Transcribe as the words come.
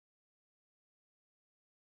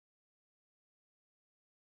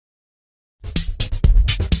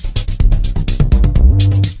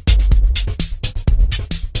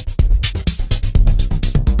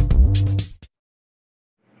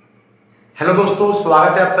Hello दोस्तों,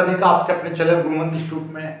 स्वागत है आप सभी का आपके अपने चैनल गुरुमंत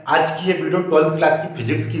इंस्टीट्यूट में। आज की ये वीडियो 12th क्लास की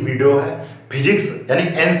फिजिक्स की वीडियो है। फिजिक्स यानी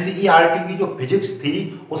एनसीईआरटी की जो फिजिक्स थी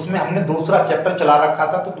उसमें हमने दूसरा चैप्टर चला रखा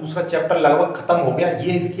था, तो दूसरा चैप्टर लगभग खत्म हो गया।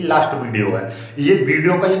 ये इसकी लास्ट वीडियो है। ये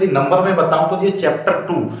वीडियो का यदि नंबर में बताऊं तो ये चैप्टर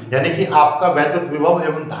 2 यानी कि आपका वैद्युत विभव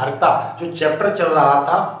एवं धारिता जो चैप्टर चल रहा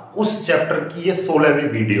था उस चैप्टर की ये 16वीं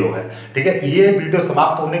वीडियो है। ठीक है, ये वीडियो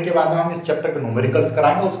समाप्त होने के बाद हम इस चैप्टर के न्यूमेरिकल्स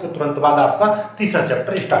कराएंगे, उसके तुरंत बाद आपका तीसरा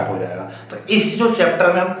चैप्टर स्टार्ट हो जाएगा। तो इस जो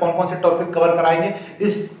चैप्टर में हम कौन कौन से टॉपिक कवर कराएंगे,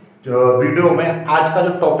 इस वीडियो में आज का जो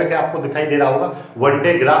टॉपिक है आपको दिखाई दे रहा होगा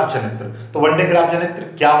वनडे ग्राफ जनित्र। तो वनडे ग्राफ जनित्र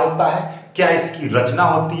क्या होता है, क्या इसकी रचना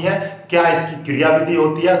होती है, क्या इसकी क्रियाविधि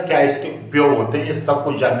होती है, क्या इसके उपयोग होते हैं, ये सब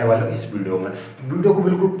कुछ जानने वाले हो इस वीडियो में। तो वीडियो को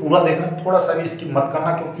बिल्कुल पूरा देखना, थोड़ा सा भी इसकी मत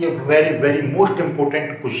करना, क्योंकि ये very very most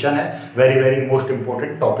important question है, very very most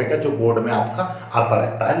important topic है जो बोर्ड में आपका आता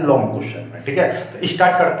रहता है लॉन्ग क्वेश्चन में। ठीक है, तो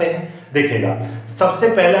स्टार्ट करते हैं। देखिएगा, सबसे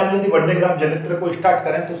पहले हम यदि वनडे ग्राफ जनित्र को स्टार्ट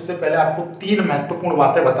करें तो उससे पहले आपको 3 महत्वपूर्ण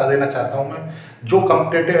बातें बता देना चाहता हूं मैं। जो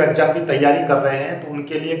कॉम्पिटिटिव एग्जाम की तैयारी कर रहे हैं तो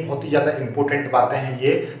उनके लिए बहुत ही ज्यादा इंपॉर्टेंट बातें हैं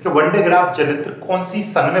ये कि वनडे ग्राफ जनित्र कौन सी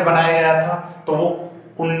सन में बनाया गया था। तो वो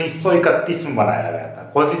 1931 में बनाया गया था।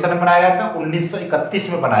 कौन सी सन में बनाया गया था? 1931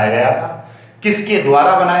 में बनाया गया था। किसके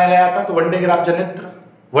द्वारा बनाया गया था? तो वनडे ग्राफ जनित्र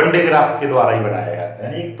वनडे ग्राफ के द्वारा ही बनाया गया था,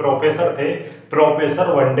 यानी एक प्रोफेसर थे, प्रोफेसर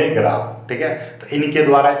वनडे ग्राफ। ठीक है, तो इनके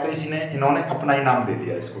द्वारा, तो इन्होंने अपना ही नाम दे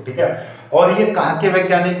दिया इसको। ठीक है, और ये कहाँ के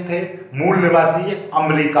वैज्ञानिक थे? मूल निवासी ये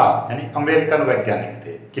अमेरिका यानी अमेरिकन वैज्ञानिक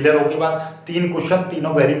थे। क्लियर होगी बात? 3 क्वेश्चन,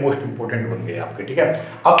 तीनों वेरी मोस्ट इंपोर्टेंट बन गए आपके। ठीक है,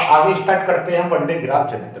 अब आगे स्टार्ट करते हैं वनडे ग्राफ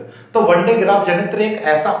जनित्र। तो वनडे ग्राफ जनित्र एक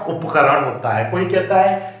ऐसा उपकरण होता है, कोई कहता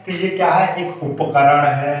है कि ये क्या है, एक उपकरण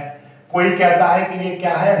है, कोई कहता है कि ये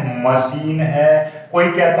क्या है, मशीन है, कोई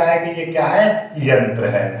कहता है कि ये क्या है, यंत्र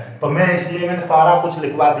है। तो मैं इसलिए मैंने सारा कुछ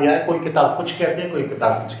लिखवा दिया है, कोई किताब कुछ कहती है, कोई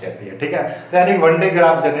किताब कुछ कहती है। ठीक है, तो यानी वनडे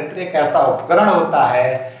ग्राफ जनित्र एक ऐसा उपकरण होता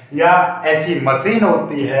है या ऐसी मशीन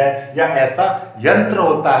होती है या ऐसा यंत्र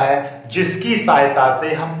होता है जिसकी सहायता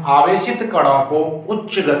से हम आवेशित कणों को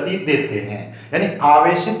उच्च गति देते हैं। यानी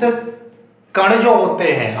आवेशित कण जो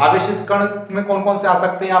होते हैं, आवेशित कण में कौन कौन से आ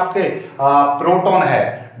सकते हैं आपके? प्रोटॉन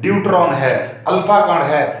है, ड्यूट्रॉन है, अल्फा कण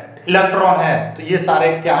है, इलेक्ट्रॉन है। तो ये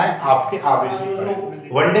सारे क्या है आपके आवेशित कण।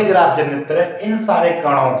 वनडे ग्राफ जनित्र इन सारे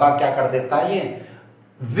कणों का क्या कर देता है, ये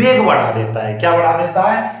वेग बढ़ा देता है। क्या बढ़ा देता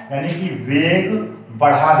है? यानी कि वेग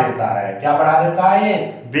बढ़ा देता है। क्या बढ़ा देता है? ये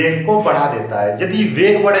वेग को बढ़ा देता है। यदि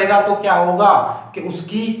वेग बढ़ेगा तो क्या होगा कि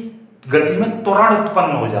उसकी गति में त्वरण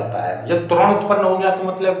उत्पन्न हो जाता है। जब त्वरण उत्पन्न हो गया तो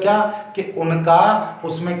मतलब क्या कि उनका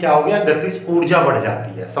उसमें क्या हो गया, गतिज ऊर्जा बढ़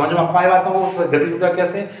जाती है। समझ में पाए बात हो? गतिज ऊर्जा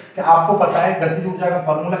कैसे कि आपको पता है गतिज ऊर्जा का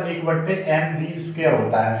फॉर्मूला 1/mv²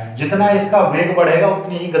 होता है। जितना इसका वेग बढ़ेगा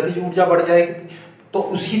उतनी ही गतिज ऊर्जा बढ़ जाएगी। तो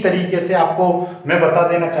उसी तरीके से आपको मैं बता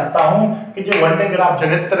देना चाहता हूं कि जो वनडे ग्राफ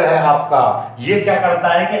जनित्र है आपका, ये क्या करता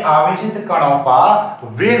है कि आवेशित कणों का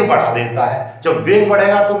वेग बढ़ा देता है। जब वेग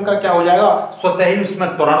बढ़ेगा तो उनका क्या हो जाएगा, स्वतः ही उसमें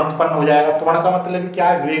त्वरण उत्पन्न हो जाएगा। त्वरण का मतलब क्या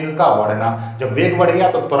है? वेग का बढ़ना। जब वेग बढ़ गया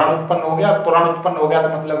तो त्वरण उत्पन्न हो गया, त्वरण उत्पन्न हो गया तो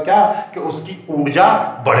मतलब क्या कि उसकी ऊर्जा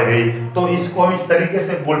बढ़ गई। तो इसको हम इस तरीके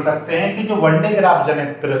से बोल सकते हैं कि जो वनडे ग्राफ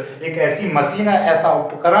जनित्र एक ऐसी मशीन है, ऐसा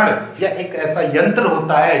उपकरण या एक ऐसा यंत्र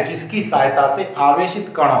होता है जिसकी सहायता से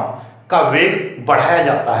आवेशित कणों का वेग बढ़ाया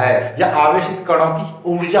जाता है या आवेशित कणों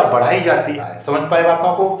की ऊर्जा बढ़ाई जाती है। समझ पाए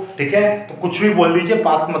बातों को? ठीक है, तो कुछ भी बोल दीजिए,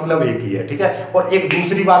 बात मतलब एक ही है। ठीक है, और एक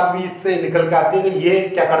दूसरी बात भी इससे निकल के आती है कि ये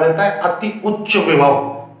क्या कर देता है, अति उच्च विभव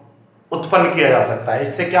उत्पन्न किया जा सकता है।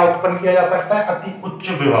 इससे क्या उत्पन्न किया जा सकता है? अति उच्च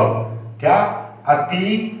विभव। क्या? अति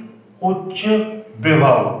उच्च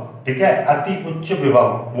विभव। ठीक है, अति उच्च विभव,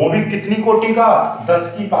 वो भी कितनी कोटि का?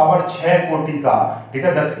 10⁶ कोटि का। ठीक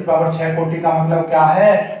है, 10⁶ कोटि का मतलब क्या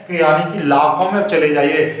है कि यानी कि लाखों में चले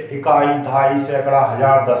जाइए, इकाई, दहाई, सैकड़ा,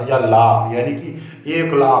 हजार, 10,000, लाख, यानी कि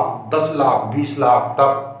 1 लाख, 10 लाख, 20 लाख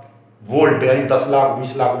तक वोल्ट, यानी 10 लाख,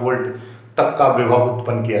 20 लाख वोल्ट तक का विभव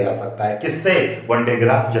उत्पन्न किया जा सकता है। किससे? वनडे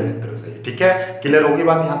ग्राफ जनित्र से। ठीक है, क्लियर होगी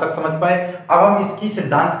बात? यहां तक समझ पाए? अब हम इसकी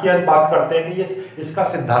सिद्धांत की बात करते हैं कि ये इसका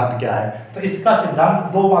सिद्धांत क्या है। तो इसका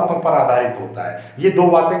सिद्धांत 2 बातों पर आधारित होता है। ये 2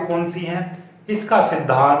 बातें कौन सी हैं? इसका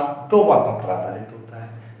सिद्धांत 2 बातों पर आधारित होता है।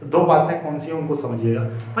 तो 2 बातें कौन सी हैं उनको समझिएगा।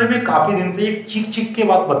 भाई मैं काफी दिन से एक चीख के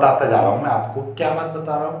बात बताता जा रहा हूं। मैं आपको क्या बात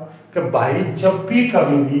बता रहा हूं कि भाई जब भी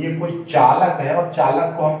कभी भी ये कोई चालक है और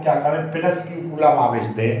चालक को हम क्या करें, प्लस की कूलम आवेश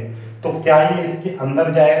दें, तो क्या ये इसके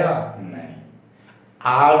अंदर जाएगा? नहीं।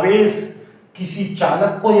 आवेश किसी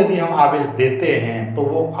चालक को यदि हम आवेश देते हैं तो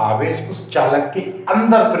वो आवेश उस चालक के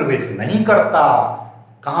अंदर प्रवेश नहीं करता।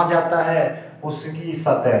 कहां जाता है? उसकी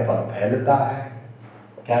सतह पर फैलता है।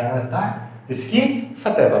 क्या करता है? इसकी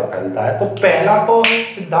सतह पर फैलता है। तो पहला तो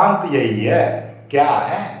सिद्धांत यही है। क्या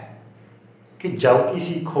है? कि जब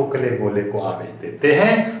किसी खोखले गोले को आवेश देते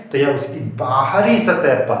हैं तो यह उसकी बाहरी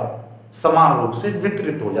सतह पर समान रूप से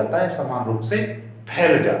वितरित हो जाता है, समान रूप से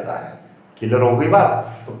फैल जाता है। क्लियर हो गई बात?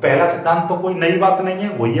 तो पहला सिद्धांत तो कोई नई बात नहीं है,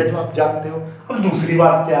 वही है जो आप जानते हो। अब दूसरी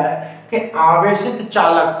बात क्या है कि आवेशित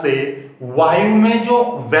चालक से वायु में जो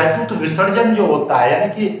वैद्युत विसर्जन जो होता है,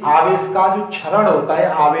 यानी कि आवेश का जो क्षरण होता है,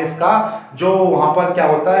 आवेश का जो वहां पर क्या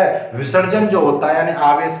होता है, विसर्जन जो होता है, यानी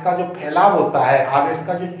आवेश का जो फैलाव होता है, आवेश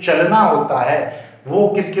का जो चलना होता है, वो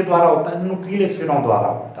किसके द्वारा होता है? नुकीले सिरों द्वारा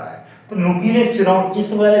होता है। तो नुकीले सिरों,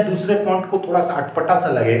 इस वजह दूसरे पॉइंट को थोड़ा सा अटपटा सा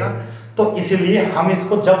लगेगा, तो इसलिए हम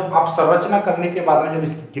इसको जब आप संरचना करने के बाद में जब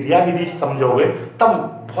इसकी क्रिया विधि समझोगे तब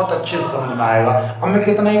बहुत अच्छे से समझ में आएगा। अब मैं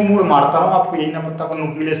कितना ही मूड मारता हूँ, आपको यही ना पता कि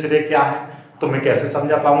नुकीले सिरे क्या है, तो मैं कैसे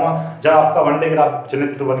समझा पाऊंगा? जब आपका वनडे ग्राफ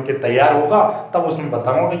चरित्र बन के तैयार होगा तब उसमें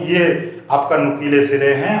बताऊंगा कि ये आपका नुकीले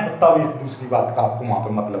सिरे हैं, तब इस दूसरी बात का आपको वहां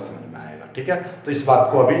पर मतलब समझ में आएगा। ठीक है, तो इस बात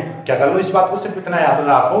को अभी क्या कर लो, इस बात को सिर्फ इतना याद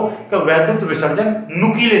रखो कि वैद्युत विसर्जन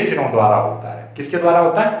नुकीले सिरों द्वारा होता है। किसके द्वारा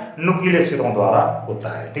होता है? नुकीले सिरों द्वारा होता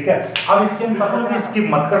है। ठीक है, अब इसके मतलब इसकी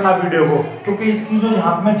मत करना वीडियो को, क्योंकि इसकी जो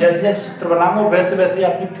यहाँ पे मैं जैसे जैसे चित्र बनाऊंगा वैसे वैसे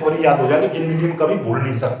आपकी थ्योरी याद हो जाएगी, जिंदगी में कभी भूल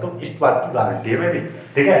नहीं सकते, इस बात की गारंटी है मेरी।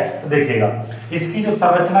 ठीक है, तो देखिएगा इसकी जो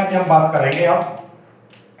संरचना की हम बात करेंगे अब,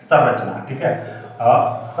 संरचना। ठीक है,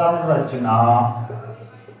 संरचना।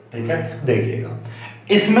 ठीक है, देखिएगा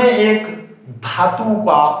इसमें एक धातु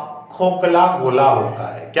का खोखला गोला होता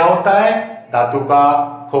है। क्या होता है? धातु का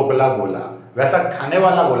खोखला गोला। वैसा खाने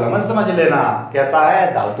वाला गोला मत समझ लेना, कैसा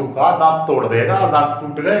है? धातु का, दांत तोड़ देगा और दांत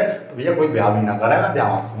टूट गए तो भैया कोई ब्याह भी ना करेगा,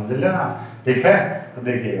 ध्यान से समझ लेना। ठीक है, तो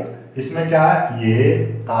देखिएगा इसमें क्या है, ये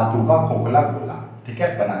धातु का खोखला गोला। ठीक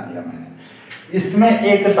है, बना दिया मैंने। इसमें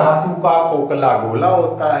एक धातु का खोखला गोला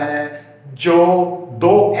होता है जो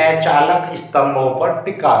दो अचालक स्तंभों पर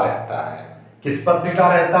टिका रहता है। किस पर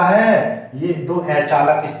टिका रहता है? ये दो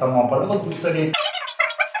अचालक स्तंभों पर। देखो दूसरे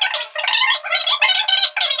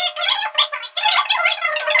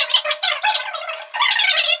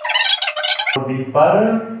पर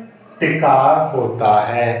टिका होता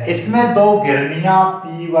है। इसमें दो घिरनियां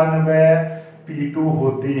P1 व P2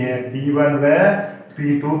 होती हैं। P1 व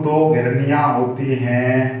P2 दो घिरनियां होती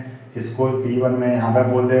हैं। इसको P1 में यहां पे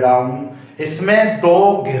बोल दे रहा हूं। इसमें दो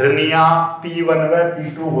घिरनियां P1 व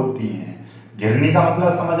P2 होती हैं। घिरनी का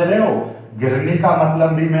मतलब समझ रहे हो? घिरनी का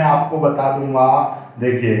मतलब भी मैं आपको बता दूंगा।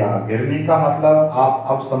 देखिएगा घिरनी का मतलब आप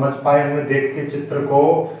अब समझ पाए हुए देख के चित्र को,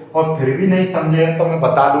 और फिर भी नहीं समझे तो मैं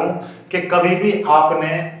बता दूं कि कभी भी आपने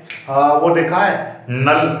वो देखा है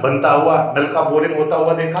नल बनता हुआ, नल का बोरिंग होता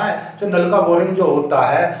हुआ देखा है? जो नल का बोरिंग जो होता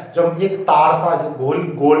है, जब एक तार सा गोल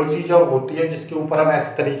गोल सी जो होती है जिसके ऊपर हम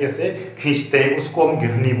इस तरीके से खींचते हैं, उसको हम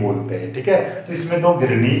घिरनी बोलते हैं। ठीक है, तो इसमें दो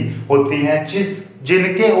घिरनी होती हैं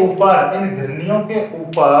जिनके ऊपर, इन घिरनियों के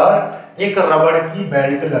ऊपर एक रबड़ की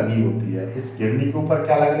बेल्ट लगी होती है। इस घिरनी के ऊपर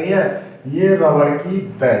क्या लग रही है? ये रबड़ की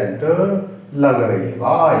बेल्ट लग रही है।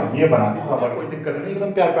 भाई ये बना दी रबड़, कोई दिक्कत नहीं,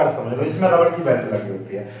 एकदम प्यार प्यार समझ लो। इसमें रबड़ की बेल्ट लगी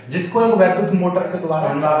होती है जिसको एक वैद्युत मोटर के द्वारा,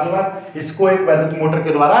 आगे बात, इसको एक वैद्युत मोटर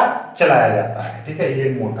के द्वारा चलाया जाता है। ठीक है, ये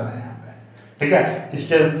मोटर है यहाँ पे। ठीक है,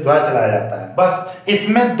 इसके द्वारा चलाया जाता है। बस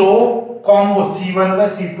इसमें दो कॉम्बो C1 व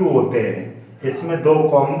C2 होते हैं। इसमें दो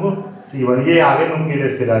कॉम्बो C1, ये आगे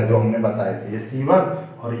नुकीले सिरा जो हमने बताए थे, ये C1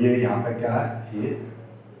 और ये यहाँ पे क्या है, ये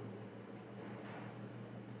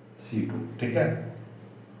C2। ठीक है,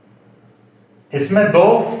 इसमें दो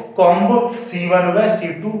कॉम्बो C1 व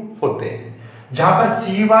C2 होते हैं, जहां पर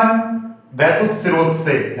C1 वैद्युत स्रोत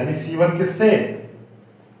से, यानी C1 किससे?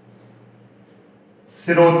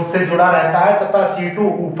 स्रोत से जुड़ा रहता है, तथा C2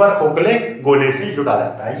 ऊपर खोखले गोले से जुड़ा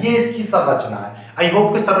रहता है। ये इसकी संरचना है। आई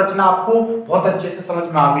होप कि संरचना आपको बहुत अच्छे से समझ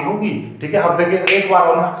में आ गई होगी। ठीक है, अब देखिए एक बार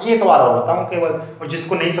और बताऊं केवल, और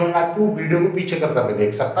जिसको नहीं समझ में आती वो वीडियो को पीछे कर करके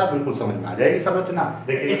देख सकता है, बिल्कुल समझ में आ जाएगी संरचना।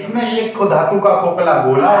 देखिए इसमें एक धातु का खोखला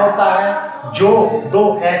गोला होता है जो दो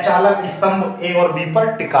अचालक स्तंभ A और B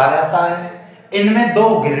पर टिका रहता है। इनमें दो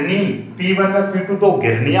घिरनी P1 व P2 दो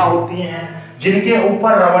घिरनियां होती हैं जिनके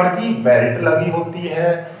ऊपर रबड़ की बेल्ट लगी होती है,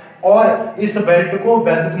 और इस बेल्ट को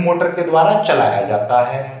वैद्युत मोटर के द्वारा चलाया जाता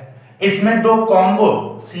है। इसमें दो कॉम्ब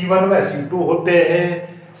C1 व C2 होते हैं।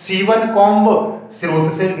 C1 कॉम्ब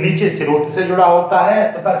स्रोत से, नीचे स्रोत से जुड़ा होता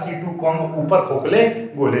है, तथा C2 कॉम्ब ऊपर खोखले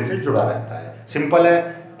गोले से जुड़ा रहता है। सिंपल है,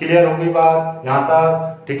 क्लियर हो गई बात यहाँ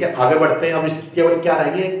तक? ठीक है, आगे बढ़ते हैं। अब इसकी केवल क्या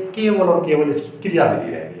रहेगी? केवल और केवल इसकी क्रिया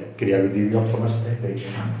विधि रहेगी। क्रिया विधि भी आप समझते हैं,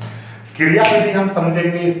 क्रिया विधि हम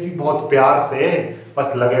समझेंगे इसकी बहुत प्यार से,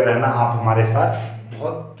 बस लगे रहना आप हमारे साथ।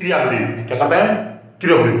 बहुत क्रिया विधि क्या करते हैं?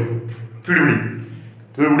 क्रिया विधि,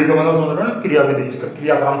 क्रिया विधि का मतलब समझ रहे हो ना? क्रिया विधि, इसका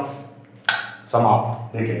क्रियाक्रम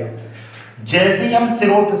समाप्त। देखिएगा जैसे ही हम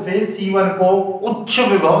स्रोत से C1 को उच्च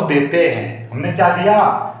विभव देते हैं, हमने क्या दिया?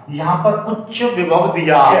 यहाँ पर उच्च विभव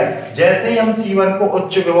दिया, जैसे ही हम C1 को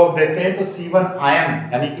उच्च विभव देते हैं तो C1 आयन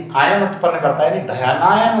यानी कि आयन उत्पन्न करता है, यानी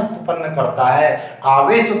धनायन उत्पन्न करता है,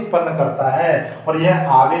 आवेश उत्पन्न करता है। और यह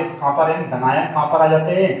आवेश कहां पर है, धनायन कहां पर आ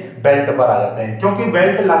जाते हैं, बेल्ट पर आ जाते हैं। क्योंकि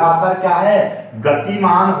बेल्ट लगातार क्या है,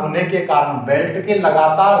 गतिमान होने के कारण, बेल्ट के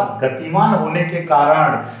लगातार गतिमान होने के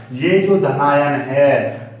कारण ये जो धनायन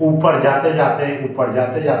है ऊपर जाते जाते ऊपर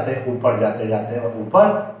जाते जाते ऊपर जाते जाते और ऊपर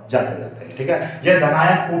जाते जाते हैं। ठीक है, ये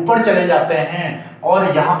धनायन ऊपर चले जाते हैं और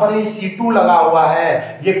यहाँ पर ये C2 लगा हुआ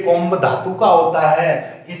है, ये कौम्ब धातु का होता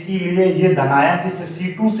है, इसीलिए ये धनायन इस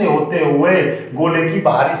C2 से होते हुए गोले की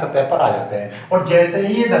बाहरी सतह पर आ जाते हैं। और जैसे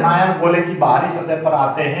ही ये धनायन गोले की बाहरी सतह पर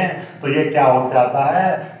आते हैं तो ये क्या हो जाता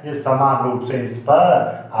है, ये समान रूप से इस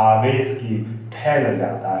पर आवेश की फैल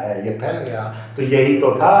जाता है, ये फैल गया। तो यही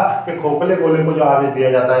तो था कि खोखले गोले को जो आवेश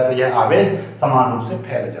दिया जाता है तो यह आवेश समान रूप से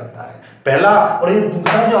फैल जाता है, पहला। और ये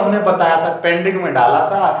दूसरा जो हमने बताया था, पेंडिंग में डाला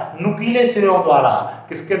था, नुकीले सिरों द्वारा,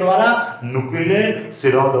 किसके द्वारा, नुकीले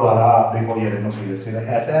सिरों द्वारा। देखो ये रहे नुकीले सिरे,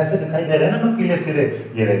 ऐसे ऐसे दिखाई दे रहे हैं ना नुकीले सिरे,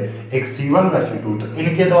 ये रहे एक C1 का C2, तो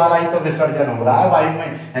इनके द्वारा ही तो विसर्जन हो रहा है वायु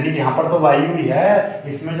में, यानी कि यहाँ पर तो वायु ही है,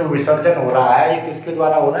 इसमें जो विसर्जन हो रहा है ये किसके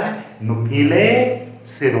द्वारा हो रहा है, नुकीले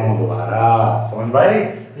सिरों द्वारा। समझ भाई,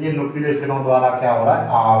 तो ये नुकीले सिरों द्वारा क्या हो रहा है,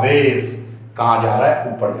 आवेश कहाँ जा रहा है,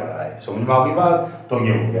 ऊपर जा रहा है। समझ में होगी बात, तो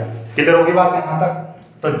ये हो गया, क्लियर होगी बात यहाँ तक।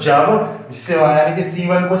 तो जब यानी कि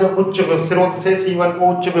C1 को जब उच्च स्रोत से C1 को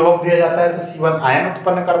उच्च विभव दिया जाता है तो C1 आयन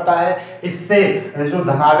उत्पन्न करता है, इससे जो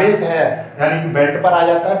धनावेश है यानी कि बेल्ट पर आ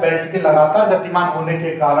जाता है, बेल्ट के लगातार गतिमान होने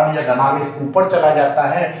के कारण यह धनावेश ऊपर चला जाता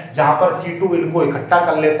है, जहां पर C2 इनको इकट्ठा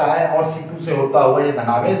कर लेता है और C2 से होता हुआ यह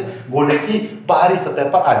धनावेश गोले की बाहरी सतह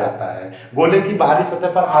पर आ जाता है। गोले की बाहरी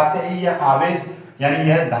सतह पर आते ही यह आवेश यानी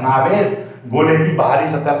यह धनावेश गोले की बाहरी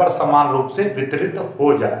सतह पर समान रूप से वितरित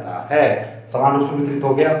हो जाता है, समान रूप से वितरित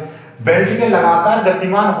हो गया। बेल्ट के लगातार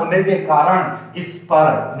गतिमान होने के कारण इस पर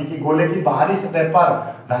यानी कि गोले की बाहरी सतह पर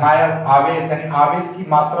धनायन आवेश यानी आवेश की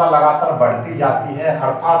मात्रा लगातार बढ़ती जाती है,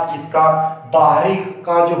 अर्थात इसका बाहरी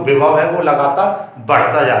का जो विभव है वो लगातार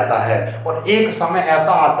बढ़ता जाता है। और एक समय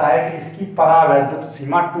ऐसा आता है कि इसकी परावैद्युत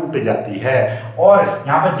सीमा टूट जाती है, और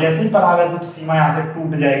यहाँ पर जैसे ही परावैद्युत सीमा यहाँ से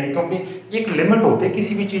टूट जाएगी, क्योंकि एक लिमिट होती है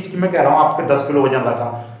किसी भी चीज की। मैं कह रहा हूँ आपके 10 किलो वजन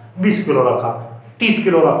रखा, 20 किलो रखा, 30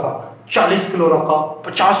 किलो रखा, 40 किलो रखा,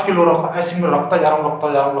 50 किलो रखा, ऐसे में रखता जा रहा हूँ रखता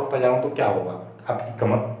जा रहा हूँ रखता जा रहा हूँ, तो क्या होगा, आपकी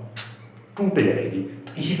कमर टूट जाएगी।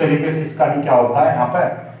 तो इसी तरीके से इसका भी क्या होता है, यहाँ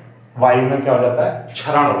पर वायु में क्या हो जाता है,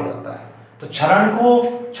 क्षरण हो जाता है। तो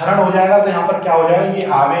क्षरण हो जाएगा तो यहाँ पर क्या हो जाएगा, ये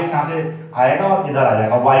आवेश यहाँ से आएगा और इधर आ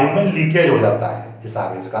जाएगा, वायु में लीकेज हो जाता है इस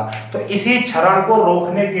आवेश का। तो इसी क्षरण को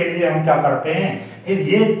रोकने के लिए हम क्या करते हैं,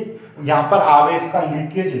 ये यहाँ पर आवेश का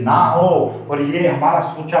लीकेज ना हो और ये हमारा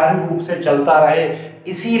सुचारू रूप से चलता रहे,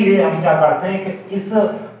 इसीलिए हम क्या करते हैं कि इस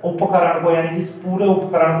उपकरण को यानी इस पूरे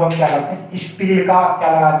उपकरण को हम क्या करते हैं, स्टील का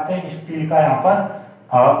क्या लगा देते हैं, स्टील का यहाँ पर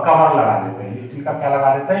कवर लगा देते हैं। स्टील का क्या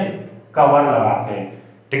लगा देते हैं, कवर लगाते हैं।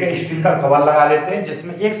 ठीक है, स्टील का कवर लगा देते हैं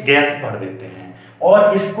जिसमें एक गैस भर देते हैं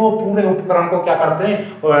और इसको पूरे उपकरण को क्या करते हैं,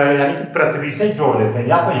 यानी कि पृथ्वी से जोड़ देते हैं।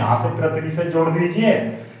 या तो यहाँ से पृथ्वी से जोड़ दीजिए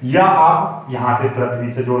या आप यहाँ से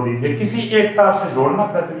पृथ्वी से जोड़ दीजिए, किसी एक तरफ से जोड़ना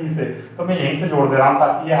पृथ्वी से। तो मैं यहीं से जोड़ दे रहा हूँ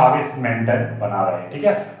ताकि ये आवेश मेंटेन बना रहे। ठीक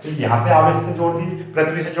है, तो यहाँ से आवेश से जोड़ दीजिए,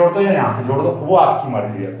 पृथ्वी से जोड़ दो या यहाँ से जोड़ दो, वो आपकी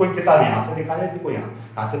मर्जी है। कोई किताब यहाँ से दिखा देती, कोई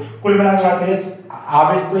यहाँ से। कुल मिलाकर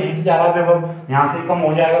आवेश तो यहीं से जा रहा है, विभव यहाँ से कम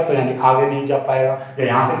हो जाएगा तो यानी आगे नहीं जा पाएगा, या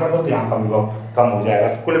यहाँ से कर दो तो यहाँ का विभव कम हो जाएगा।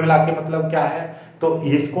 तो कुल मिला के मतलब क्या है, तो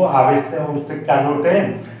इसको आवेश से उससे क्या जोड़ते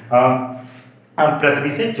हैं, पृथ्वी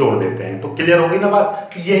से जोड़ देते हैं। तो क्लियर होगी ना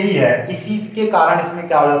बात, यही है। इसी के कारण इसमें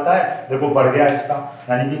क्या हो जाता है, देखो बढ़ गया इसका,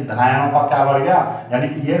 यानी कि धनायनों का क्या बढ़ गया, यानी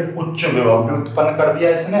कि ये उच्च विभव भी उत्पन्न कर दिया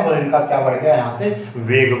इसने, और इनका क्या बढ़ गया, यहाँ से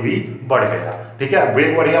वेग भी बढ़ गया। ठीक है,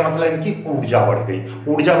 वेग बढ़ गया मतलब इनकी ऊर्जा बढ़ गई,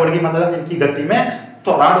 ऊर्जा बढ़ गई मतलब इनकी गति में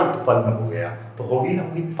त्वरण उत्पन्न हो गया। तो होगी ना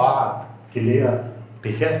होगी बात क्लियर,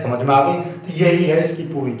 ठीक है, समझ में आ गई। तो यही है इसकी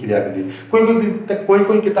पूरी क्रिया विधि।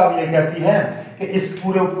 कोई किताब ये कहती है कि इस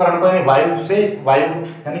पूरे उपकरण को वायु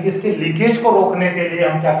यानी कि इसके लीकेज को रोकने के लिए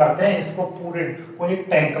हम क्या करते हैं, इसको पूरे को एक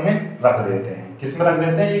टैंक में रख देते हैं। किस में रख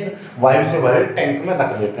देते हैं, एक वायु से भरे टैंक में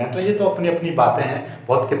रख देते हैं। तो ये तो अपनी अपनी बातें हैं,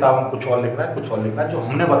 बहुत किताबों में कुछ और लिख रहा है कुछ और लिख रहा है। जो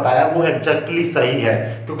हमने बताया वो एग्जैक्टली सही है,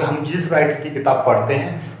 क्योंकि हम जिस राइटर की किताब पढ़ते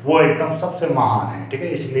हैं वो एकदम सबसे महान है। ठीक है,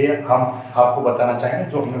 इसलिए हम आपको बताना चाहेंगे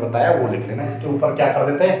जो हमने बताया वो लिख लेना। इसके ऊपर क्या कर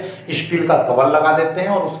देते हैं, स्टील का कवर लगा देते हैं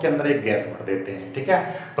और उसके अंदर एक गैस भर देते हैं। ठीक है,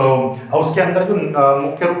 तो उसके अंदर जो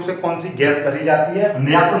मुख्य रूप से कौन सी गैस भरी जाती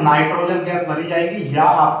है, या तो नाइट्रोजन गैस भरी जाएगी या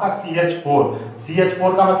आपका CH4।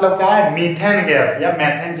 CH4 का मतलब क्या है, मीथेन गैस या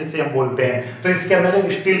मैथेन जिसे हम बोलते हैं। तो इसके अंदर जो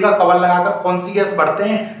स्टील का कवर लगाकर कौन सी गैस भरते भरते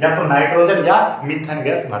हैं या तो नाइट्रोजन या मीथेन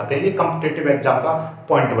गैस भरते हैं। ये कॉम्पिटिटिव एग्जाम का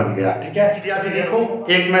पॉइंट बन गया। ठीक है, अभी देखो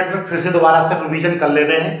 1 मिनट में फिर से दोबारा से रिवीजन कर ले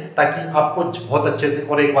रहे हैं ताकि आपको बहुत अच्छे से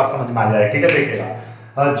और एक बार समझ में आ जाए। ठीक है,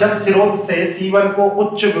 देखिएगा, जब स्रोत से C1 को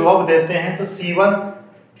उच्च विभव देते हैं तो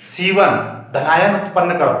C1 धनायन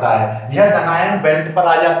उत्पन्न करता है। यह धनायन बेल्ट पर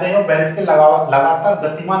आ जाते हैं और बेल्ट के लगातार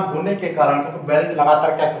गतिमान होने के कारण, क्योंकि बेल्ट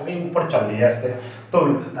लगातार क्या कर रही है, ऊपर चल रही है ऐसे, तो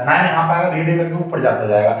धनायन यहाँ पे आएगा, धीरे धीरे करके ऊपर जाता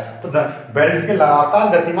जाएगा। तो बेल्ट के लगातार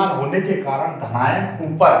गतिमान होने के कारण धनायन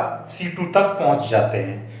ऊपर C2 तक पहुंच जाते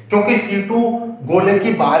हैं। क्योंकि C2 गोले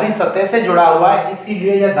की बाहरी सतह से जुड़ा हुआ है,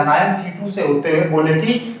 इसीलिए यह धनायन C2 से होते हुए गोले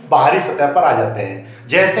की बाहरी सतह पर आ जाते हैं।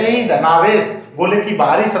 जैसे ही धनावेश गोले की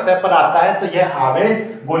बाहरी सतह पर आता है तो यह आवेश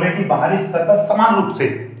गोले की बाहरी सतह पर समान रूप से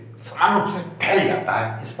फैल जाता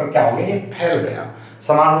है। इस पर क्या हो गया, ये फैल गया,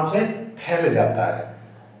 समान रूप से फैल जाता है।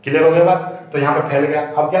 क्लियर हो गया बात? तो यहाँ पे फैल गया।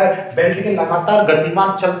 अब क्या है, बेल्ट के लगातार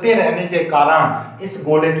गतिमान चलते रहने के कारण इस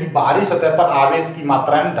गोले की बाहरी सतह पर आवेश की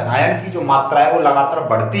मात्रा यानी धनायन की जो मात्रा है वो लगातार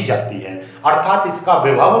बढ़ती जाती है, अर्थात इसका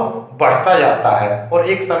विभव बढ़ता जाता है। और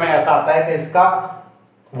एक समय ऐसा आता है कि इसका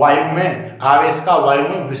आवेश का वायु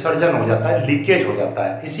में विसर्जन हो जाता है, लीकेज हो जाता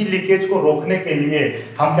है। इसी लीकेज को रोकने के लिए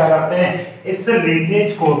हम क्या करते हैं, इस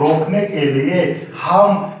लीकेज को रोकने के लिए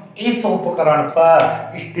हम इस उपकरण पर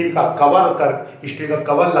स्टील का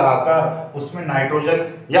कवर लगाकर उसमें नाइट्रोजन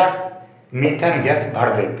या मीथेन गैस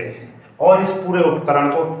भर देते हैं और इस पूरे उपकरण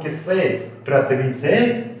को किससे, पृथ्वी से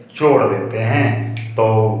जोड़ देते हैं। तो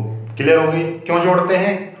क्लियर हो गई क्यों जोड़ते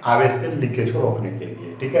हैं, आवेश के लीकेज को रोकने के लिए।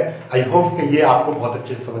 ठीक है, आई होप कि ये आपको बहुत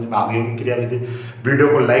अच्छे से समझ में आ गई होगी क्रियाविधि। वीडियो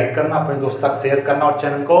को लाइक करना, अपने दोस्तों तक शेयर करना और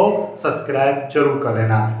चैनल को सब्सक्राइब जरूर कर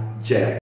लेना। जय